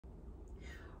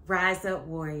Rise Up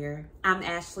Warrior. I'm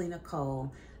Ashley Nicole,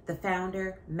 the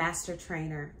founder, master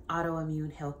trainer,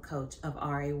 autoimmune health coach of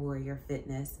RA Warrior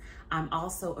Fitness. I'm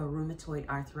also a rheumatoid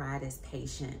arthritis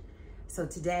patient. So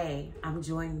today I'm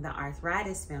joining the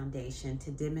Arthritis Foundation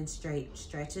to demonstrate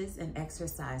stretches and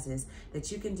exercises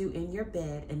that you can do in your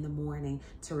bed in the morning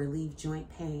to relieve joint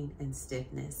pain and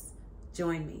stiffness.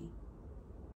 Join me.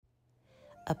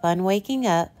 Upon waking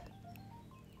up,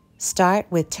 start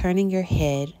with turning your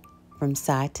head from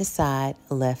side to side,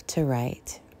 left to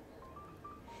right.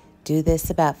 Do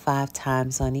this about 5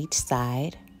 times on each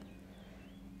side,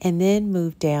 and then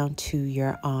move down to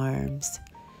your arms.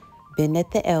 Bend at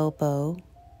the elbow,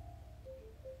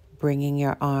 bringing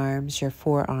your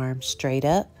forearms straight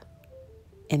up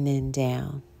and then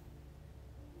down.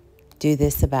 Do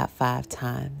this about 5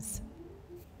 times.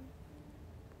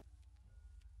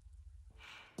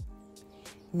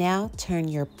 Now turn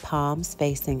your palms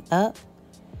facing up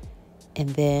and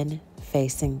then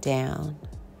facing down.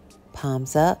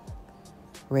 Palms up,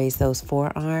 raise those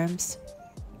forearms,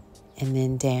 and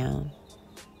then down.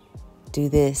 Do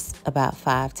this about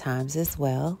 5 times as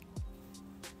well.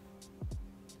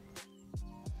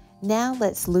 Now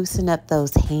let's loosen up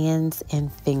those hands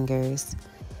and fingers.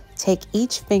 Take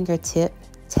each fingertip,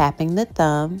 tapping the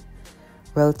thumb,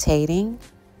 rotating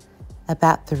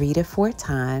about 3 to 4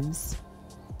 times.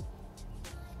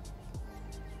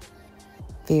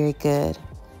 Very good.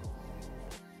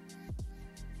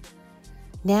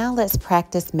 Now let's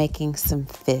practice making some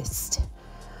fists.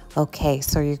 Okay,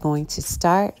 so you're going to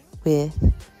start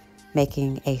with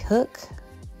making a hook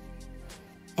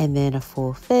and then a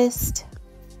full fist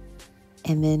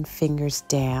and then fingers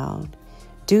down.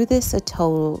 Do this a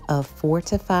total of 4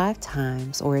 to 5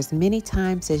 times, or as many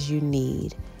times as you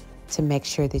need to make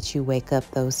sure that you wake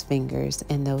up those fingers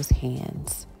and those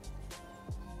hands.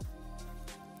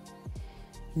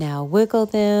 Now wiggle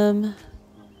them.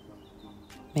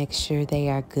 Make sure they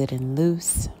are good and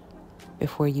loose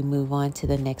before you move on to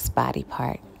the next body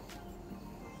part.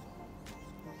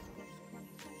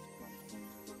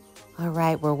 All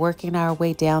right, we're working our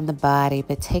way down the body,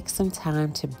 but take some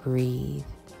time to breathe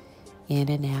in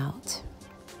and out.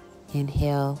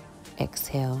 Inhale,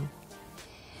 exhale.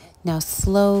 Now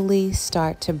slowly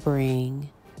start to bring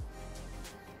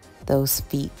those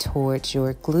feet towards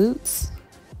your glutes,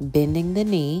 bending the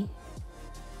knee.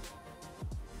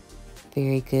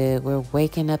 Very good. We're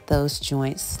waking up those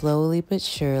joints slowly but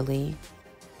surely,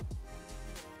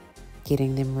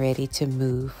 getting them ready to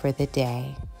move for the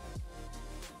day.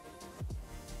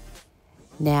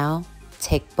 Now,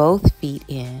 take both feet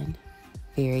in.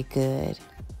 Very good.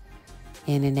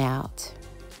 In and out.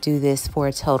 Do this for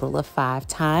a total of 5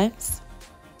 times.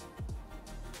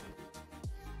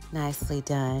 Nicely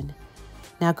done.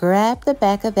 Now grab the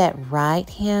back of that right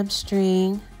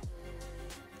hamstring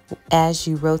as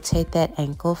you rotate that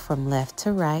ankle from left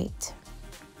to right.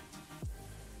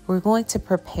 We're going to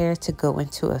prepare to go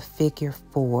into a figure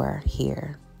 4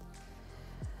 here.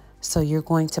 So you're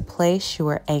going to place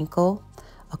your ankle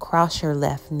across your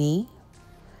left knee,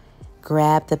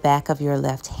 grab the back of your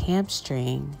left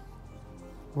hamstring,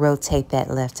 rotate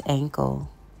that left ankle,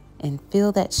 and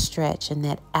feel that stretch in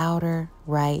that outer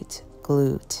right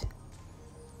glute,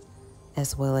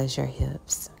 as well as your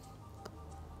hips.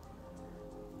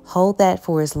 Hold that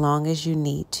for as long as you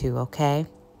need to, okay?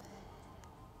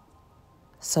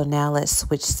 So now let's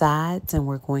switch sides and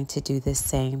we're going to do the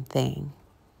same thing.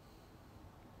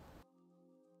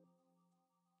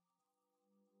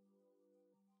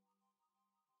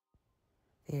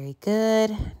 Very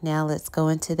good. Now let's go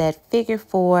into that figure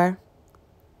 4.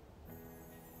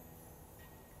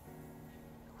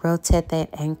 Rotate that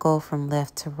ankle from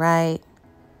left to right.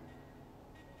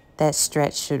 That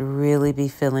stretch should really be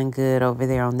feeling good over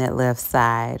there on that left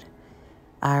side.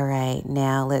 All right,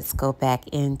 now let's go back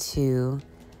into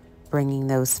bringing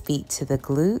those feet to the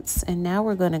glutes. And now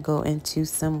we're going to go into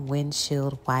some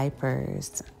windshield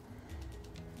wipers.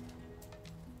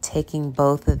 Taking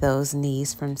both of those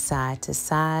knees from side to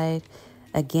side.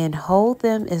 Again, hold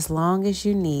them as long as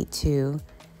you need to.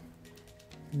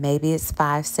 Maybe it's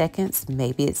 5 seconds,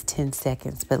 maybe it's 10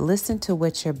 seconds, but listen to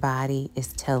what your body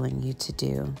is telling you to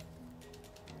do.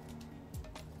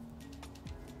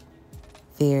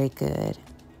 Very good.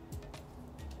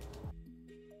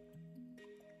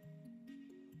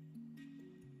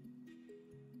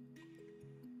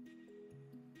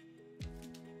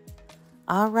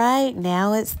 All right,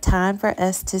 now it's time for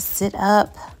us to sit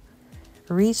up.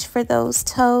 Reach for those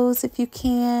toes if you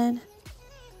can.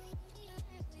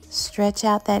 Stretch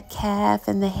out that calf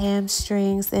and the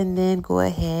hamstrings, and then go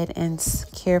ahead and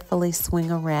carefully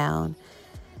swing around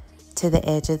to the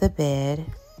edge of the bed.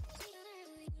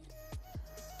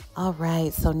 All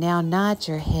right, so now nod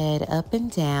your head up and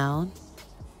down.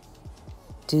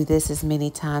 Do this as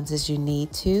many times as you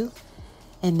need to.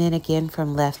 And then again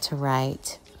from left to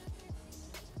right.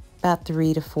 About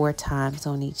 3 to 4 times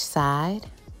on each side.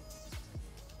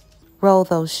 Roll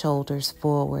those shoulders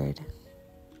forward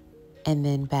and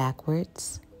then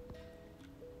backwards.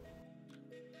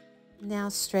 Now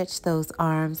stretch those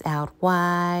arms out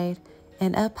wide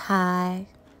and up high.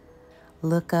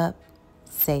 Look up,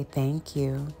 say thank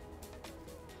you.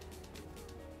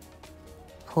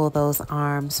 Pull those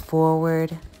arms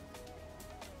forward.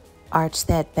 Arch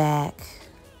that back.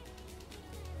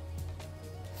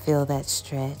 Feel that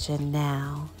stretch, and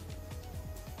now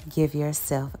give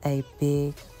yourself a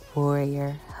big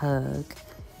warrior hug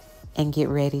and get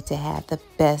ready to have the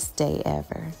best day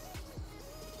ever.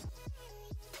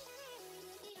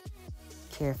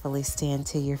 Carefully stand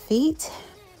to your feet.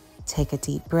 Take a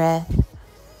deep breath.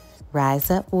 Rise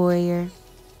up, warrior.